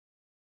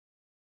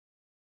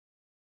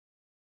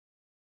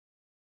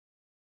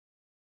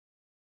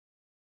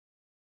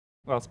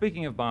Well,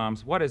 speaking of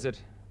bombs, what is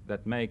it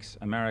that makes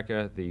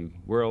America the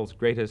world's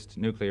greatest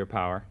nuclear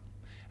power?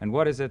 And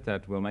what is it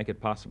that will make it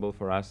possible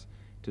for us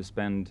to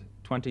spend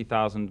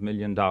 $20,000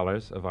 million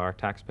of our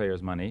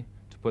taxpayers' money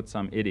to put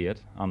some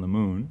idiot on the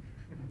moon?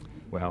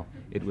 Well,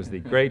 it was the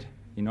great,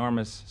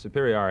 enormous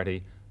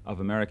superiority of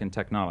American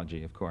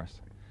technology, of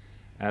course,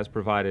 as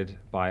provided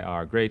by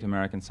our great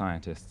American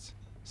scientists,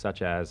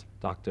 such as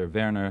Dr.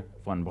 Wernher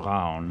von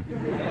Braun.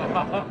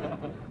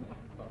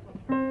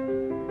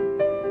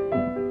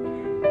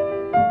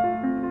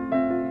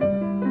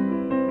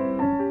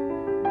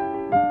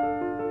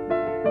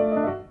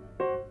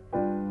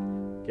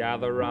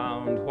 Gather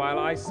round while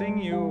I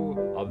sing you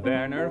of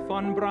Wernher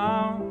von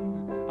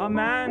Braun, a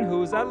man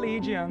whose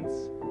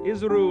allegiance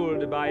is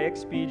ruled by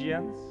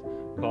expedience.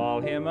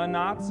 Call him a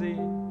Nazi,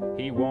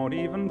 he won't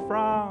even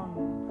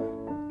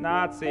frown.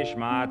 Nazi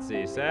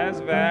schmazi,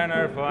 says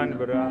Wernher von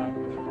Braun.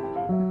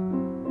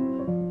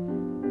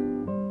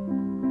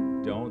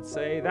 Don't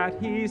say that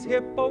he's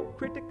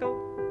hypocritical,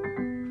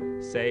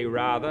 say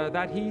rather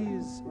that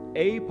he's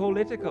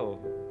apolitical.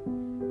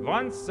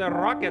 Once the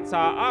rockets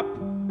are up,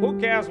 who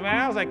cares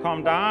where they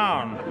come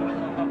down?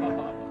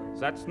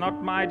 That's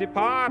not my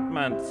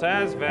department,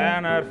 says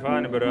Wernher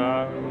von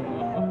Braun.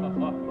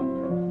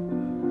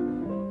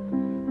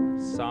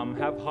 Some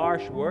have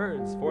harsh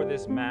words for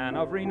this man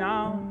of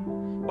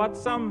renown, but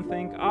some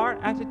think our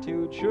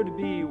attitude should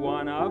be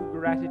one of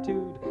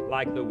gratitude,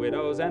 like the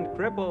widows and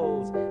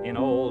cripples in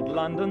old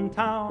London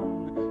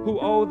town, who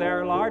owe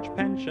their large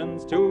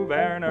pensions to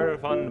Wernher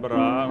von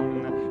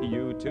Braun.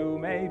 You too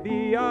may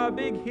be a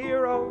big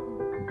hero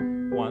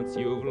once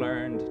you've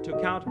learned to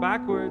count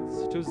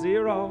backwards to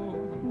zero.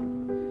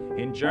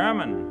 In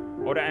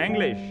German or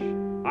English,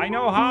 I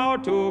know how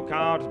to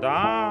count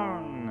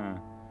down.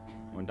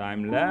 And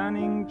I'm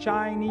learning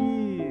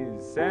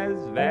Chinese, says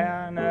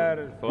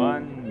Wernher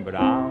von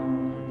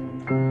Braun.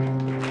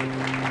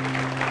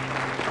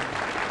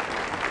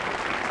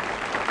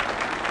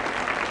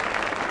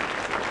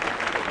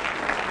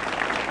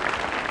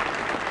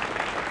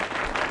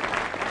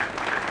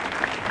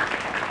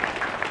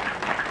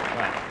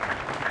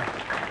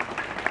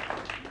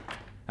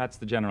 That's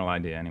the general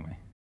idea, anyway.